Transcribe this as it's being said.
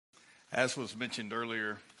As was mentioned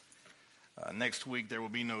earlier, next week there will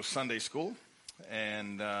be no Sunday school,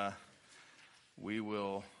 and we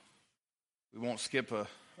won't skip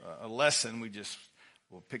a lesson.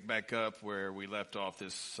 We'll pick back up where we left off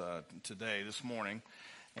this morning,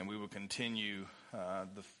 and we will continue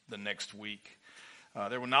the next week.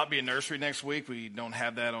 There will not be a nursery next week. We don't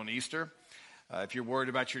have that on Easter. If you're worried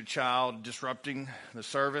about your child disrupting the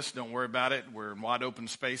service, don't worry about it. We're in wide open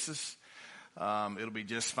spaces. It'll be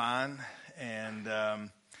just fine. And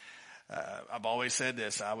I've always said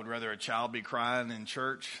this: I would rather a child be crying in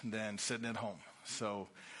church than sitting at home. So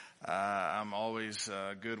I'm always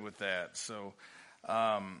good with that. So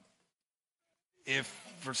if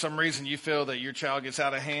for some reason you feel that your child gets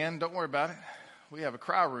out of hand, don't worry about it. We have a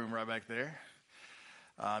cry room right back there.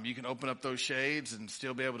 You can open up those shades and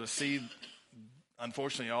still be able to see,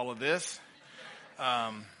 unfortunately, all of this.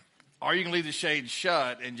 Or you can leave the shades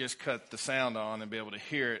shut and just cut the sound on and be able to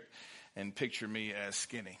hear it and picture me as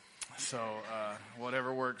skinny. So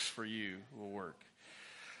whatever works for you will work.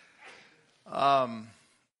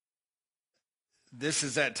 This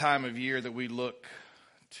is that time of year that we look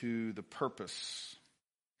to the purpose,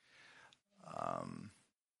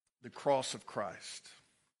 the cross of Christ,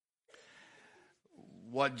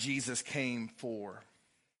 what Jesus came for.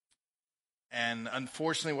 And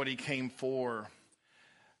unfortunately, what he came for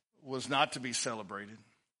was not to be celebrated.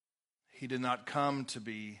 He did not come to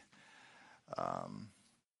be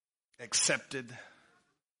accepted.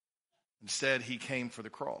 Instead, he came for the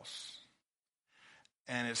cross.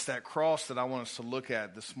 And it's that cross that I want us to look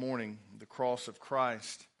at this morning, the cross of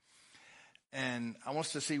Christ. And I want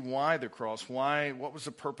us to see why the cross, what was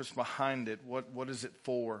the purpose behind it, what is it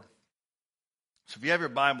for? So if you have your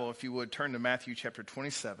Bible, if you would, turn to Matthew chapter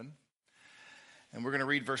 27. And we're going to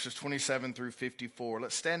read verses 27 through 54.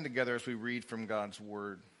 Let's stand together as we read from God's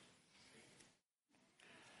Word.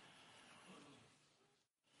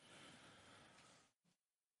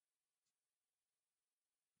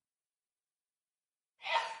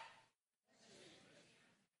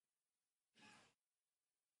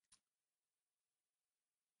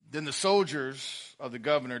 Then the soldiers of the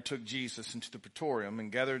governor took Jesus into the praetorium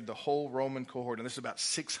and gathered the whole Roman cohort. And this is about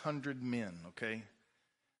 600 men, okay?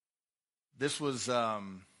 This was, there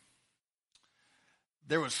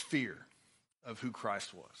was fear of who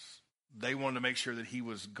Christ was. They wanted to make sure that he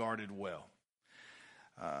was guarded well.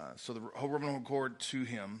 So the whole Roman cohort to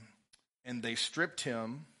him, and they stripped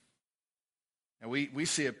him. And we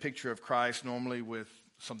see a picture of Christ normally with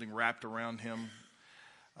something wrapped around him.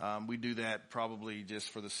 We do that probably just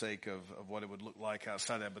for the sake of what it would look like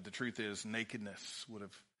outside that. But the truth is, nakedness would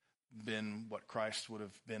have been what Christ would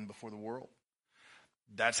have been before the world.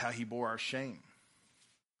 That's how he bore our shame.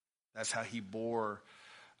 That's how he bore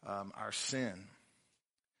our sin.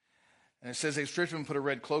 And it says they stripped him and put a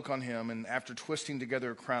red cloak on him, and after twisting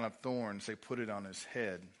together a crown of thorns, they put it on his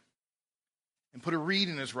head and put a reed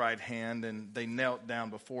in his right hand, and they knelt down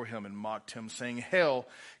before him and mocked him, saying, "Hail,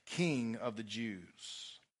 King of the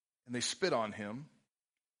Jews." And they spit on him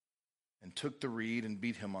and took the reed and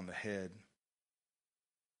beat him on the head.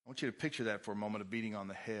 I want you to picture that for a moment, a beating on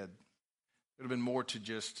the head. It would have been more to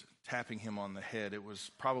just tapping him on the head. It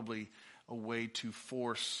was probably a way to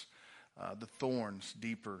force the thorns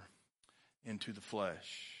deeper into the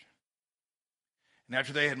flesh. And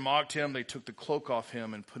after they had mocked him, they took the cloak off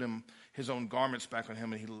him and put his own garments back on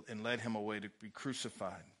him, and led him away to be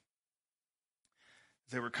crucified.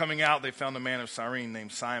 As they were coming out, they found a man of Cyrene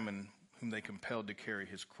named Simon, whom they compelled to carry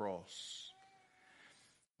his cross.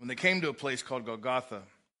 When they came to a place called Golgotha,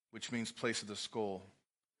 which means place of the skull,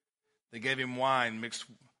 they gave him wine mixed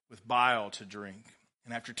with bile to drink.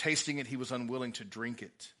 And after tasting it, he was unwilling to drink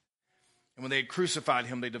it. And when they had crucified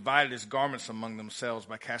him, they divided his garments among themselves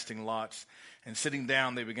by casting lots. And sitting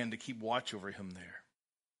down, they began to keep watch over him there.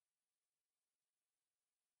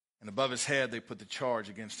 And above his head, they put the charge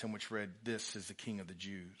against him, which read, "This is the King of the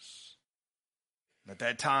Jews." And at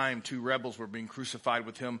that time, 2 rebels were being crucified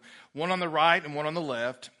with him, one on the right and one on the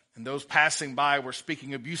left. And those passing by were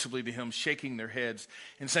speaking abusively to him, shaking their heads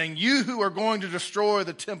and saying, "You who are going to destroy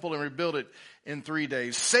the temple and rebuild it in 3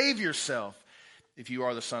 days, save yourself if you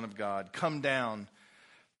are the Son of God. Come down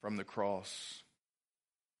from the cross."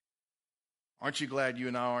 Aren't you glad you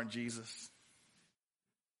and I aren't Jesus?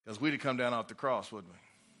 Because we'd have come down off the cross, wouldn't we?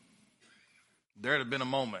 There'd have been a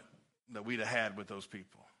moment that we'd have had with those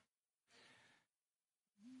people.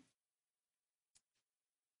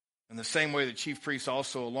 In the same way, the chief priests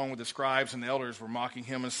also, along with the scribes and the elders, were mocking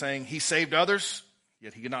him and saying, "He saved others,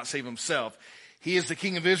 yet he could not save himself. He is the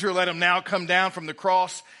King of Israel. Let him now come down from the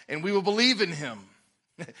cross, and we will believe in him."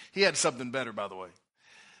 He had something better, by the way.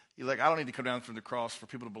 You're like, I don't need to come down from the cross for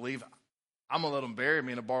people to believe. I'm going to let them bury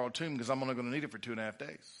me in a borrowed tomb because I'm only going to need it for 2.5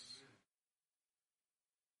 days.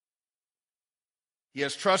 He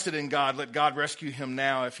has trusted in God. Let God rescue him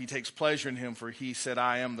now if he takes pleasure in him, for he said,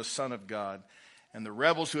 I am the Son of God. And the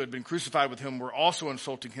rebels who had been crucified with him were also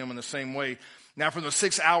insulting him in the same way. Now from the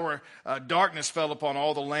 6th hour, darkness fell upon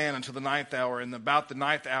all the land until the 9th hour. And about the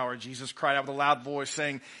 9th hour, Jesus cried out with a loud voice,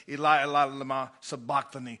 saying, Eli, Eli, lama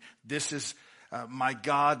sabachthani. This is my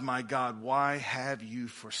God, why have you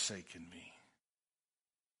forsaken me?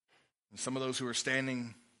 And some of those who were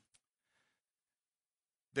standing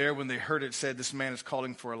there when they heard it said, this man is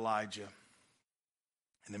calling for Elijah.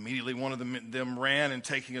 And immediately one of them ran, and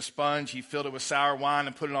taking a sponge, he filled it with sour wine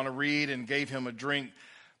and put it on a reed and gave him a drink.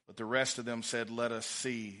 But the rest of them said, let us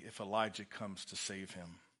see if Elijah comes to save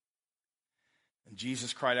him. And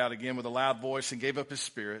Jesus cried out again with a loud voice and gave up his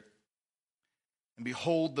spirit. And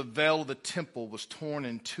behold, the veil of the temple was torn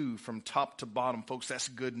in two from top to bottom. Folks, that's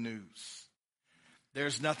good news.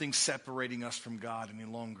 There's nothing separating us from God any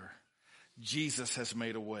longer. Jesus has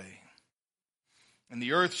made a way. And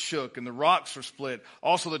the earth shook, and the rocks were split.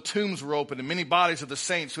 Also the tombs were opened, and many bodies of the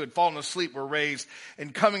saints who had fallen asleep were raised.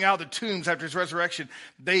 And coming out of the tombs after his resurrection,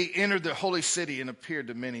 they entered the holy city and appeared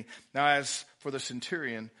to many. Now as for the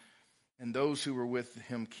centurion and those who were with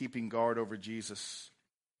him keeping guard over Jesus,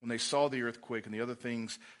 when they saw the earthquake and the other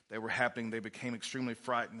things that were happening, they became extremely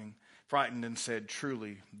frightened and said,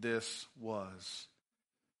 truly, this was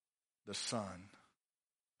the Son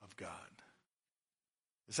of God.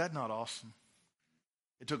 Is that not awesome?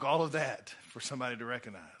 It took all of that for somebody to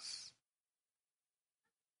recognize.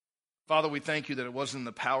 Father, we thank you that it wasn't in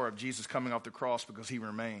the power of Jesus coming off the cross because he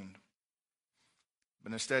remained,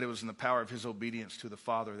 but instead it was in the power of his obedience to the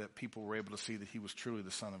Father that people were able to see that he was truly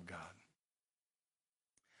the Son of God.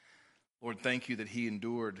 Lord, thank you that he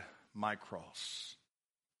endured my cross,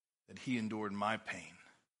 that he endured my pain,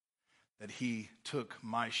 that he took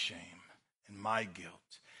my shame and my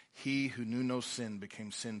guilt. He who knew no sin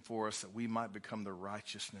became sin for us that we might become the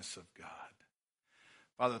righteousness of God.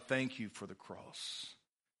 Father, thank you for the cross.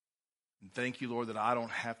 And thank you, Lord, that I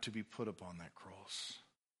don't have to be put upon that cross.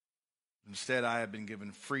 Instead, I have been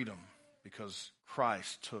given freedom because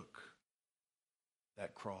Christ took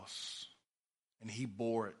that cross and he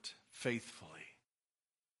bore it faithfully.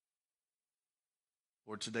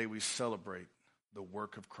 Lord, today we celebrate the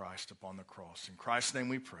work of Christ upon the cross. In Christ's name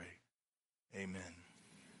we pray. Amen.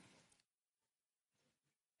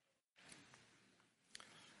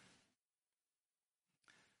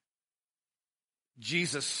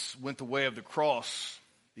 Jesus went the way of the cross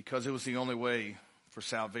because it was the only way for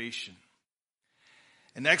salvation.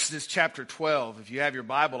 In Exodus chapter 12, if you have your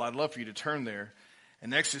Bible, I'd love for you to turn there.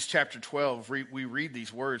 In Exodus chapter 12, we read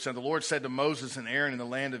these words. And the Lord said to Moses and Aaron in the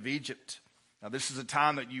land of Egypt. Now, this is a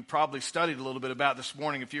time that you probably studied a little bit about this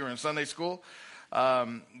morning if you were in Sunday school.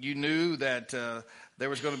 You knew that there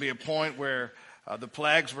was going to be a point where the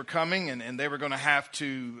plagues were coming, and they were going to have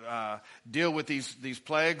to deal with these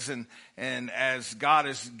plagues. And as God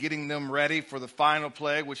is getting them ready for the final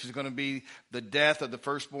plague, which is going to be the death of the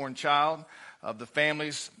firstborn child of the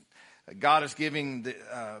families, God is giving the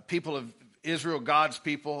people of Israel, God's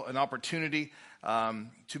people, an opportunity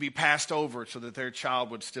to be passed over so that their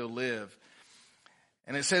child would still live.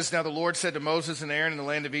 And it says, now the Lord said to Moses and Aaron in the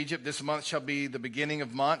land of Egypt, this month shall be the beginning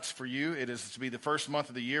of months for you. It is to be the first month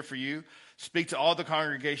of the year for you. Speak to all the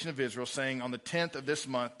congregation of Israel, saying, on the 10th of this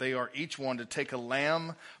month, they are each one to take a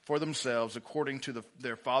lamb for themselves according to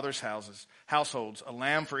their father's households, a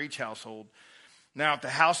lamb for each household. Now, if the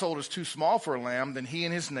household is too small for a lamb, then he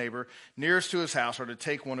and his neighbor nearest to his house are to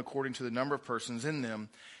take one according to the number of persons in them,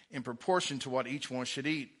 in proportion to what each one should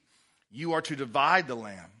eat. You are to divide the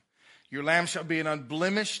lamb. Your lamb shall be an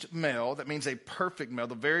unblemished male. That means a perfect male,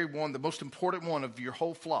 the most important one of your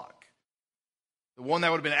whole flock. The one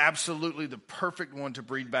that would have been absolutely the perfect one to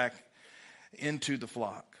breed back into the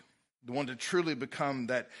flock. The one to truly become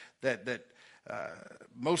that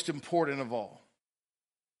most important of all.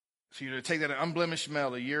 So you're to take that unblemished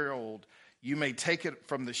male, a year old. You may take it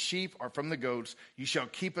from the sheep or from the goats. You shall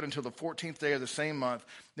keep it until the 14th day of the same month.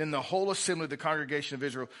 Then the whole assembly of the congregation of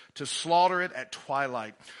Israel to slaughter it at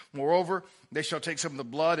twilight. Moreover, they shall take some of the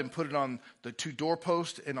blood and put it on the two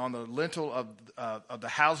doorposts and on the lintel of the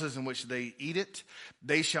houses in which they eat it.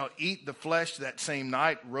 They shall eat the flesh that same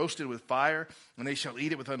night, roasted with fire, and they shall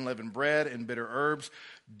eat it with unleavened bread and bitter herbs.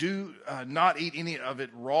 Do not eat any of it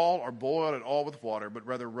raw or boiled at all with water, but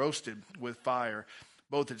rather roasted with fire,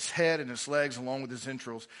 both its head and its legs along with its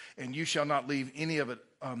entrails, and you shall not leave any of it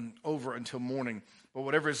over until morning. But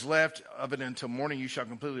whatever is left of it until morning, you shall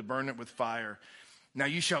completely burn it with fire. Now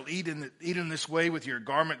you shall eat in this way with your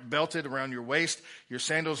garment belted around your waist, your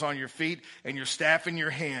sandals on your feet, and your staff in your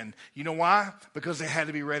hand. You know why? Because they had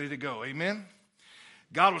to be ready to go. Amen?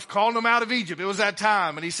 God was calling them out of Egypt. It was that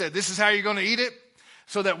time. And he said, this is how you're going to eat it.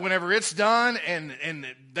 So that whenever it's done and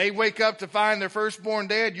they wake up to find their firstborn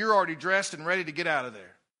dead, you're already dressed and ready to get out of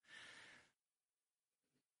there.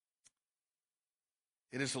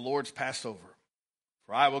 It is the Lord's Passover.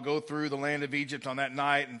 For I will go through the land of Egypt on that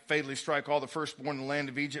night and fatally strike all the firstborn in the land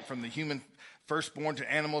of Egypt, from the human firstborn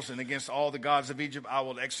to animals, and against all the gods of Egypt I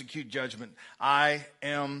will execute judgment. I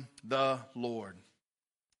am the Lord.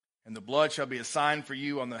 And the blood shall be a sign for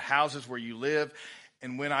you on the houses where you live.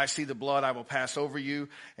 And when I see the blood, I will pass over you,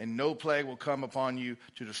 and no plague will come upon you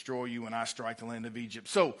to destroy you when I strike the land of Egypt.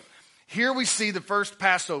 So here we see the first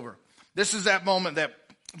Passover. This is that moment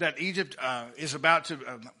that Egypt is about to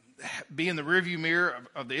be in the rearview mirror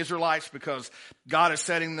of the Israelites, because God is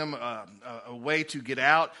setting them a way to get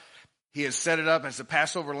out. He has set it up as a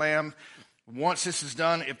Passover lamb. Once this is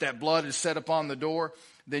done, if that blood is set upon the door,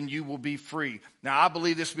 then you will be free. Now, I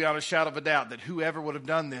believe this beyond a shadow of a doubt, that whoever would have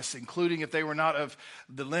done this, including if they were not of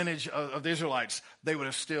the lineage of the Israelites, they would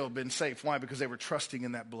have still been safe. Why? Because they were trusting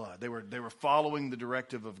in that blood. They were following the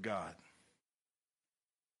directive of God.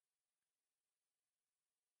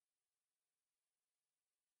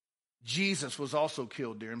 Jesus was also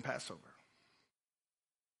killed during Passover.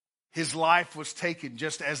 His life was taken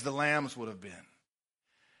just as the lambs would have been.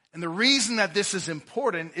 And the reason that this is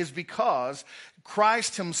important is because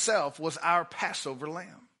Christ himself was our Passover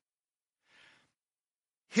lamb.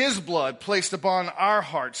 His blood placed upon our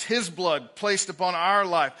hearts, his blood placed upon our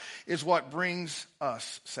life, is what brings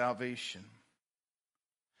us salvation.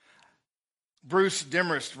 Bruce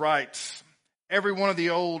Demarest writes, every one of the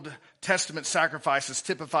Old Testament sacrifices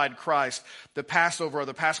typified Christ. The Passover, or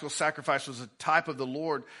the Paschal sacrifice, was a type of the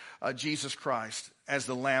Lord Jesus Christ as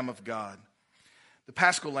the Lamb of God. The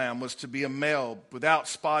Paschal lamb was to be a male without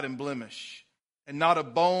spot and blemish, and not a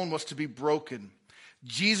bone was to be broken.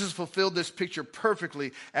 Jesus fulfilled this picture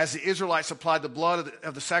perfectly as the Israelites applied the blood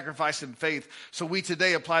of the sacrifice in faith. So we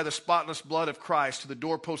today apply the spotless blood of Christ to the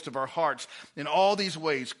doorpost of our hearts. In all these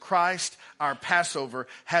ways, Christ, our Passover,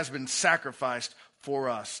 has been sacrificed for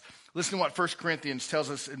us. Listen to what 1 Corinthians tells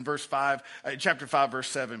us in chapter 5, verse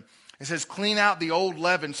 7. It says, clean out the old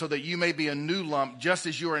leaven so that you may be a new lump, just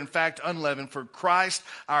as you are in fact unleavened. For Christ,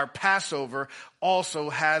 our Passover, also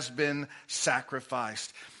has been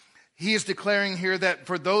sacrificed. He is declaring here that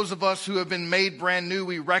for those of us who have been made brand new,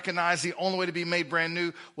 we recognize the only way to be made brand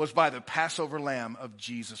new was by the Passover lamb of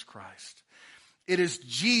Jesus Christ. It is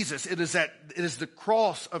Jesus, it is the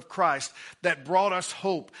cross of Christ that brought us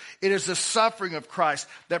hope. It is the suffering of Christ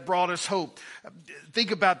that brought us hope.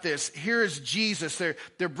 Think about this. Here is Jesus.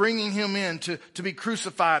 They're bringing him in to be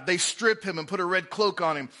crucified. They strip him and put a red cloak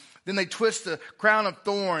on him. Then they twist the crown of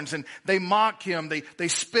thorns and they mock him. They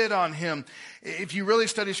spit on him. If you really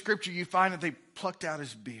study Scripture, you find that they plucked out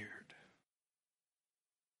his beard.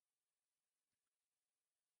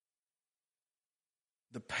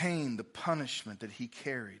 The pain, the punishment that he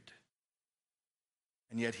carried,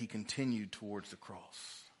 and yet he continued towards the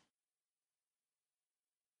cross.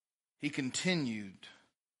 He continued.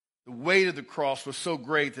 The weight of the cross was so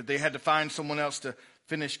great that they had to find someone else to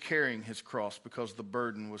finish carrying his cross because the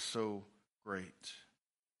burden was so great.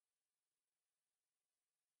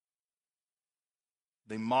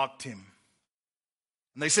 They mocked him.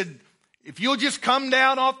 And they said, if you'll just come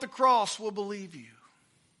down off the cross, we'll believe you.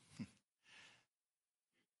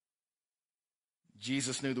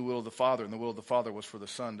 Jesus knew the will of the Father, and the will of the Father was for the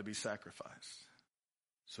Son to be sacrificed.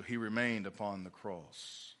 So he remained upon the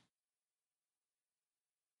cross.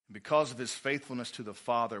 Because of his faithfulness to the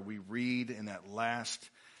Father, we read in that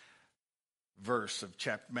last verse of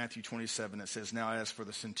Matthew 27, it says, now as for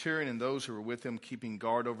the centurion and those who were with him keeping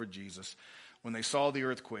guard over Jesus, when they saw the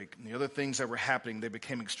earthquake and the other things that were happening, they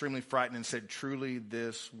became extremely frightened and said, truly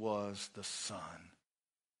this was the Son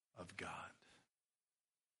of God.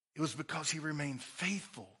 It was because he remained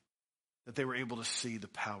faithful that they were able to see the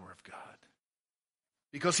power of God.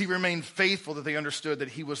 Because he remained faithful that they understood that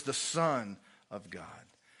he was the Son of God.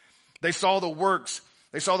 They saw the works.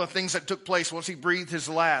 They saw the things that took place once he breathed his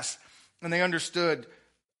last. And they understood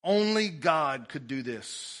only God could do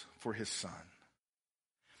this for his Son.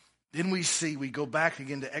 Then we go back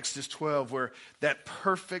again to Exodus 12, where that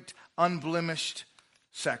perfect, unblemished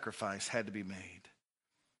sacrifice had to be made.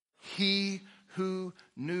 He who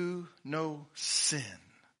knew no sin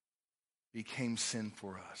became sin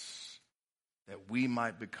for us, that we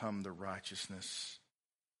might become the righteousness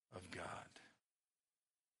of God.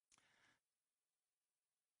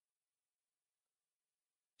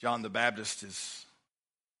 John the Baptist is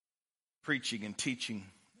preaching and teaching,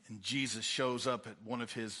 and Jesus shows up at one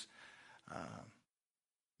of his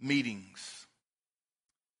meetings.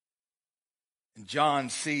 And John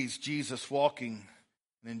sees Jesus walking.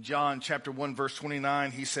 And in John chapter 1, verse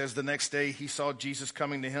 29, he says, the next day he saw Jesus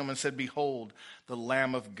coming to him and said, behold, the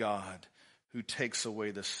Lamb of God who takes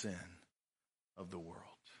away the sin of the world.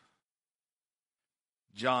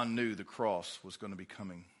 John knew the cross was going to be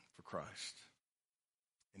coming for Christ.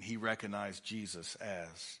 And he recognized Jesus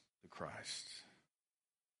as the Christ.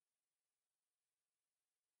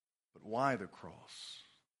 But why the cross?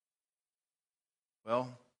 Well,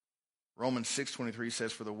 Romans 6:23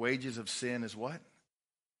 says, for the wages of sin is what?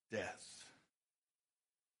 Death.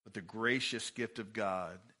 But the gracious gift of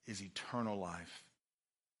God is eternal life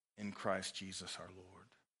in Christ Jesus our Lord.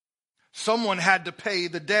 Someone had to pay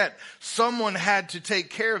the debt. Someone had to take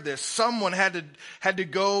care of this. Someone had to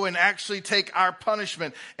go and actually take our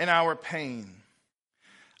punishment and our pain.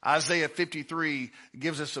 Isaiah 53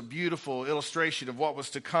 gives us a beautiful illustration of what was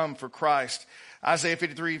to come for Christ. Isaiah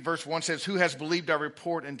 53 verse 1 says, who has believed our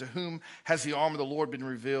report, and to whom has the arm of the Lord been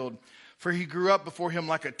revealed? For he grew up before him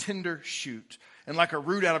like a tender shoot, and like a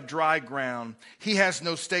root out of dry ground. He has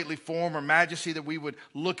no stately form or majesty that we would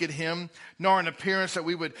look at him, nor an appearance that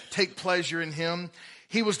we would take pleasure in him.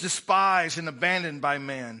 He was despised and abandoned by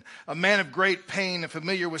men, a man of great pain and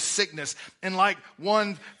familiar with sickness, and like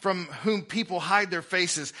one from whom people hide their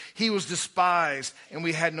faces. He was despised, and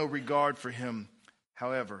we had no regard for him.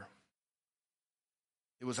 However,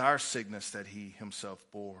 it was our sickness that he himself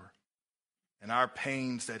bore, and our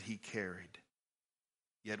pains that he carried.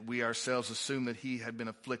 Yet we ourselves assumed that he had been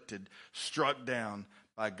afflicted, struck down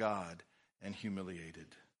by God, and humiliated.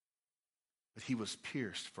 But he was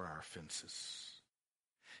pierced for our offenses.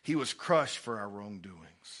 He was crushed for our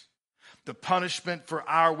wrongdoings. The punishment for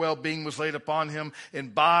our well-being was laid upon him,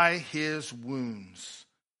 and by his wounds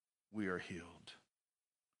we are healed.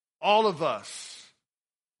 All of us,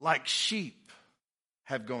 like sheep,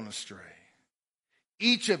 have gone astray.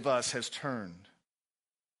 Each of us has turned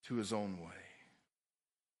to his own way.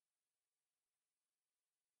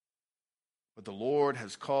 But the Lord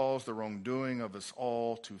has caused the wrongdoing of us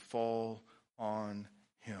all to fall on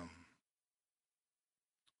him.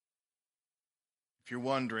 If you're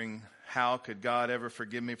wondering, how could God ever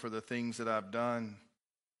forgive me for the things that I've done?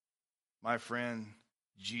 My friend,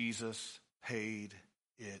 Jesus paid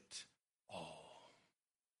it all.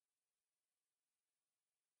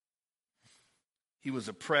 He was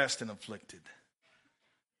oppressed and afflicted,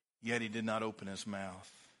 yet he did not open his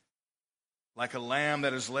mouth. Like a lamb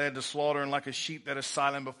that is led to slaughter, and like a sheep that is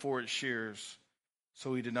silent before its shears,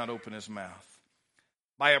 so he did not open his mouth.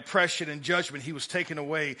 By oppression and judgment he was taken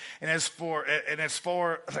away. And as for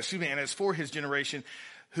his generation,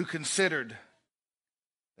 who considered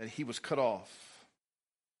that he was cut off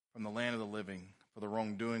from the land of the living for the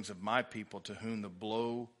wrongdoings of my people, to whom the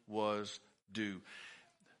blow was due.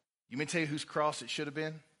 You may tell you whose cross it should have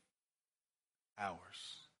been? Ours.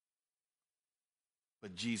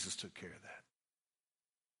 But Jesus took care of that.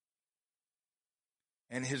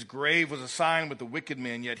 And his grave was assigned with the wicked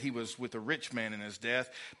men, yet he was with a rich man in his death,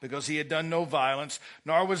 because he had done no violence,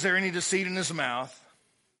 nor was there any deceit in his mouth.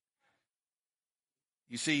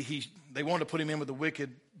 You see, they wanted to put him in with the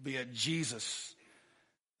wicked, but yet Jesus,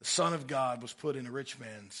 the Son of God, was put in a rich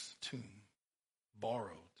man's tomb,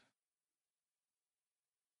 borrowed.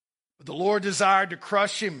 But the Lord desired to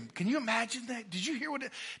crush him. Can you imagine that? Did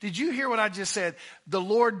you hear what I just said? The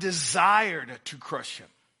Lord desired to crush him.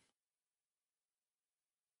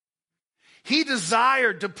 He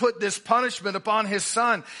desired to put this punishment upon his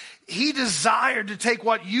son. He desired to take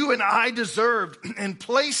what you and I deserved and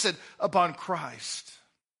place it upon Christ.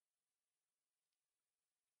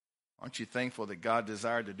 Aren't you thankful that God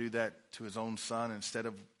desired to do that to his own son instead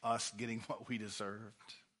of us getting what we deserved?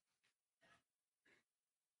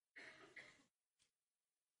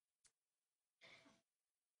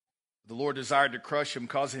 The Lord desired to crush him,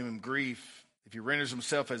 causing him grief. If he renders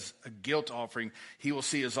himself as a guilt offering, he will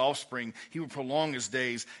see his offspring. He will prolong his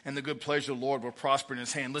days, and the good pleasure of the Lord will prosper in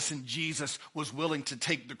his hand. Listen, Jesus was willing to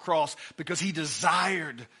take the cross because he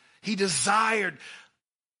desired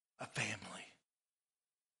a family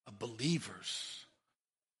of believers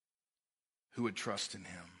who would trust in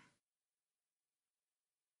him.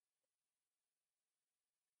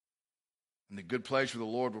 And the good pleasure of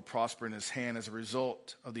the Lord will prosper in his hand. As a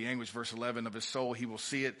result of the anguish, verse 11, of his soul, he will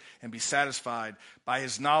see it and be satisfied. By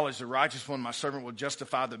his knowledge, the righteous one, my servant, will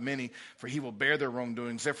justify the many, for he will bear their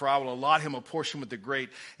wrongdoings. Therefore, I will allot him a portion with the great,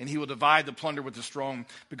 and he will divide the plunder with the strong,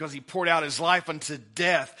 because he poured out his life unto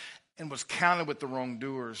death and was counted with the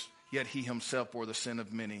wrongdoers. Yet he himself bore the sin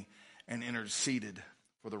of many and interceded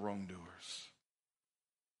for the wrongdoers.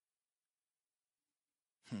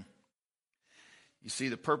 You see,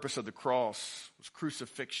 the purpose of the cross was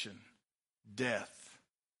crucifixion, death,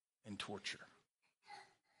 and torture.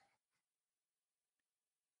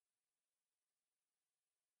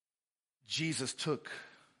 Jesus took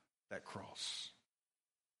that cross.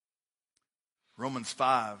 Romans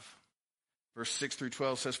 5, verse 6 through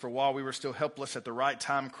 12 says, "For while we were still helpless, at the right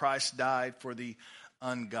time Christ died for the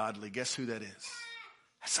ungodly." Guess who that is?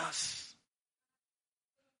 That's us.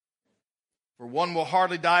 "For one will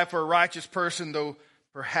hardly die for a righteous person, though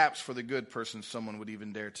perhaps for the good person someone would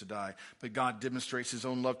even dare to die. But God demonstrates his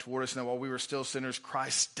own love toward us, and that while we were still sinners,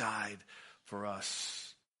 Christ died for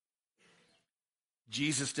us."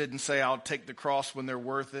 Jesus didn't say, "I'll take the cross when they're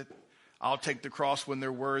worth it. I'll take the cross when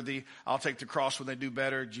they're worthy. I'll take the cross when they do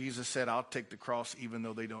better." Jesus said, "I'll take the cross even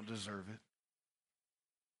though they don't deserve it."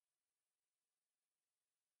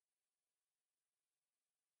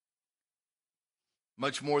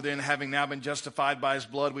 "Much more then, having now been justified by his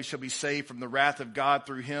blood, we shall be saved from the wrath of God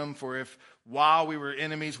through him. For if while we were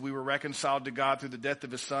enemies, we were reconciled to God through the death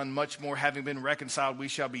of his Son, much more having been reconciled, we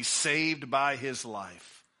shall be saved by his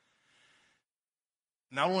life."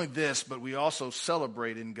 Not only this, but we also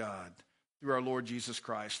celebrate in God through our Lord Jesus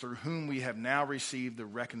Christ, through whom we have now received the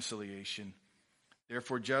reconciliation.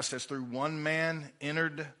 Therefore, just as through one man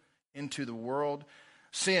entered into the world,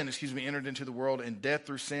 entered into the world, and death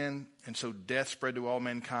through sin, and so death spread to all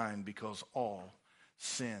mankind because all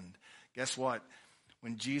sinned. Guess what?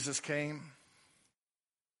 When Jesus came,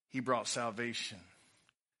 he brought salvation.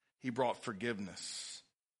 He brought forgiveness.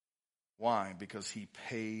 Why? Because he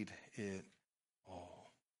paid it all.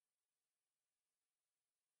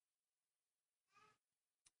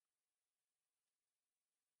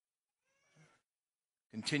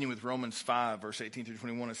 Continue with Romans 5, verse 18 through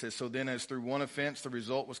 21. It says, "So then as through one offense the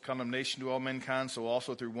result was condemnation to all mankind, so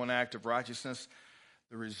also through one act of righteousness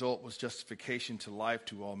the result was justification to life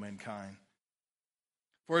to all mankind.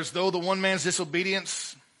 For as though the one man's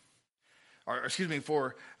disobedience,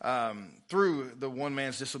 through the one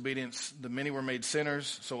man's disobedience the many were made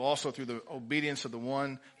sinners, so also through the obedience of the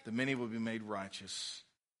one the many will be made righteous.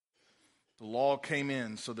 The law came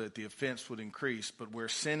in so that the offense would increase, but where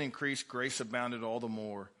sin increased, grace abounded all the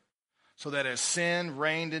more. So that as sin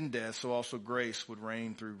reigned in death, so also grace would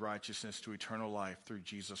reign through righteousness to eternal life through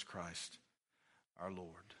Jesus Christ our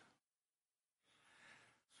Lord."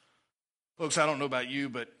 Folks, I don't know about you,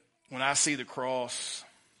 but when I see the cross,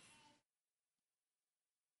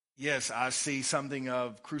 yes, I see something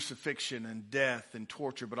of crucifixion and death and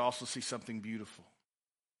torture, but I also see something beautiful.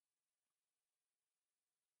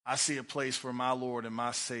 I see a place where my Lord and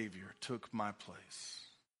my Savior took my place.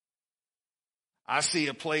 I see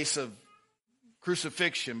a place of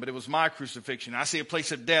crucifixion, but it was my crucifixion. I see a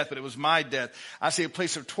place of death, but it was my death. I see a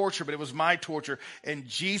place of torture, but it was my torture. And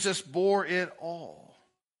Jesus bore it all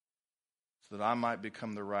so that I might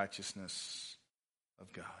become the righteousness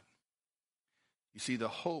of God. You see, the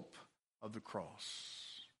hope of the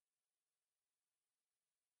cross.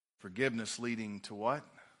 Forgiveness leading to what?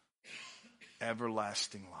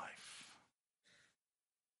 Everlasting life.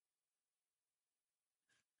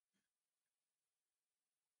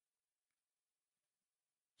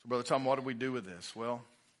 So, Brother Tom, what do we do with this? Well,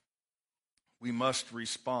 we must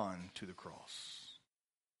respond to the cross.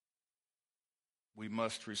 We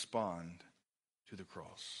must respond to the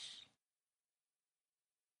cross.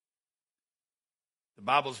 The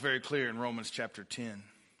Bible is very clear in Romans chapter 10,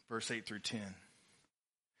 verse 8 through 10.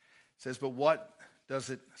 It says, "But what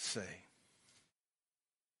does it say?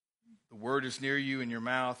 The word is near you in your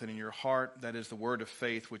mouth and in your heart. That is the word of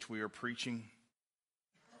faith which we are preaching.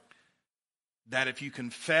 That if you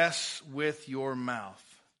confess with your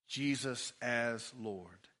mouth Jesus as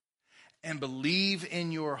Lord and believe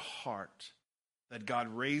in your heart that God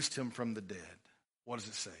raised him from the dead," what does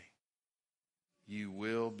it say? "You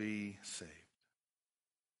will be saved."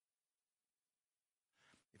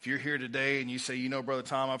 If you're here today and you say, Brother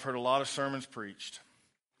Tom, I've heard a lot of sermons preached,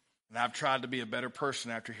 and I've tried to be a better person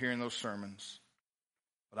after hearing those sermons,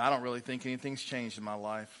 but I don't really think anything's changed in my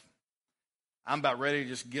life. I'm about ready to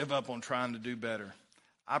just give up on trying to do better.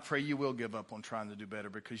 I pray you will give up on trying to do better,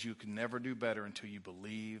 because you can never do better until you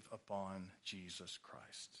believe upon Jesus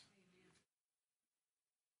Christ.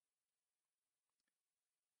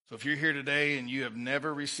 So if you're here today and you have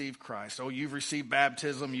never received Christ, you've received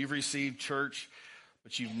baptism, you've received church,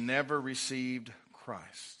 but you've never received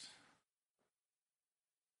Christ,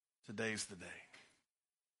 today's the day.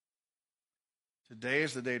 Today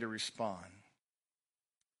is the day to respond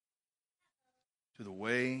to the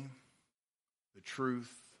way, the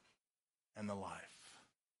truth, and the life.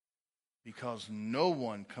 because no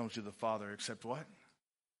one comes to the Father except what?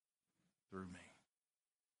 Through me.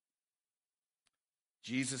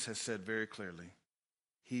 Jesus has said very clearly,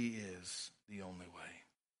 he is the only way.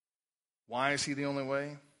 Why is he the only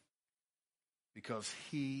way? Because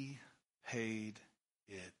he paid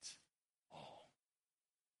it all.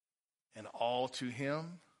 And all to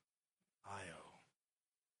him I owe.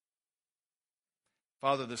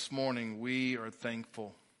 Father, this morning we are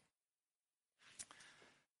thankful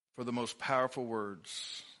for the most powerful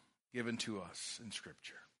words given to us in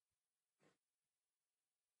Scripture.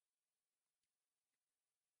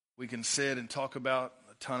 We can sit and talk about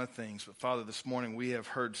a ton of things, but Father, this morning we have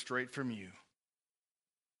heard straight from you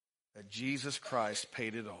that Jesus Christ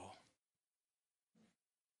paid it all.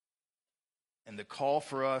 And the call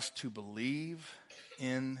for us to believe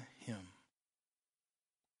in him,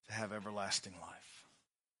 to have everlasting life.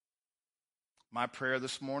 My prayer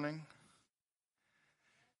this morning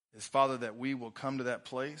is, Father, that we will come to that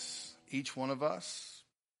place, each one of us,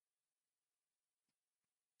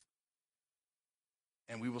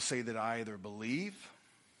 and we will say that I either believe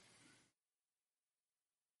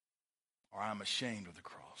or I'm ashamed of the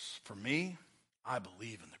cross. For me, I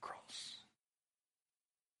believe in the cross.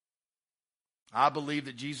 I believe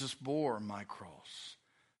that Jesus bore my cross,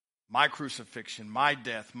 my crucifixion, my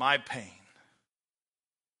death, my pain.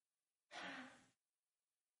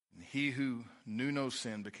 And he who knew no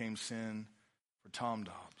sin became sin for Tom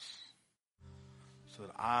Dobbs, so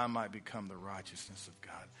that I might become the righteousness of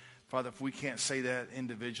God. Father, if we can't say that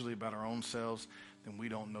individually about our own selves, then we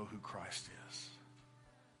don't know who Christ is.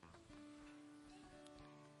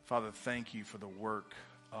 Father, thank you for the work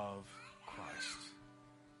of Christ.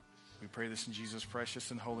 We pray this in Jesus'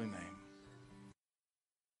 precious and holy name.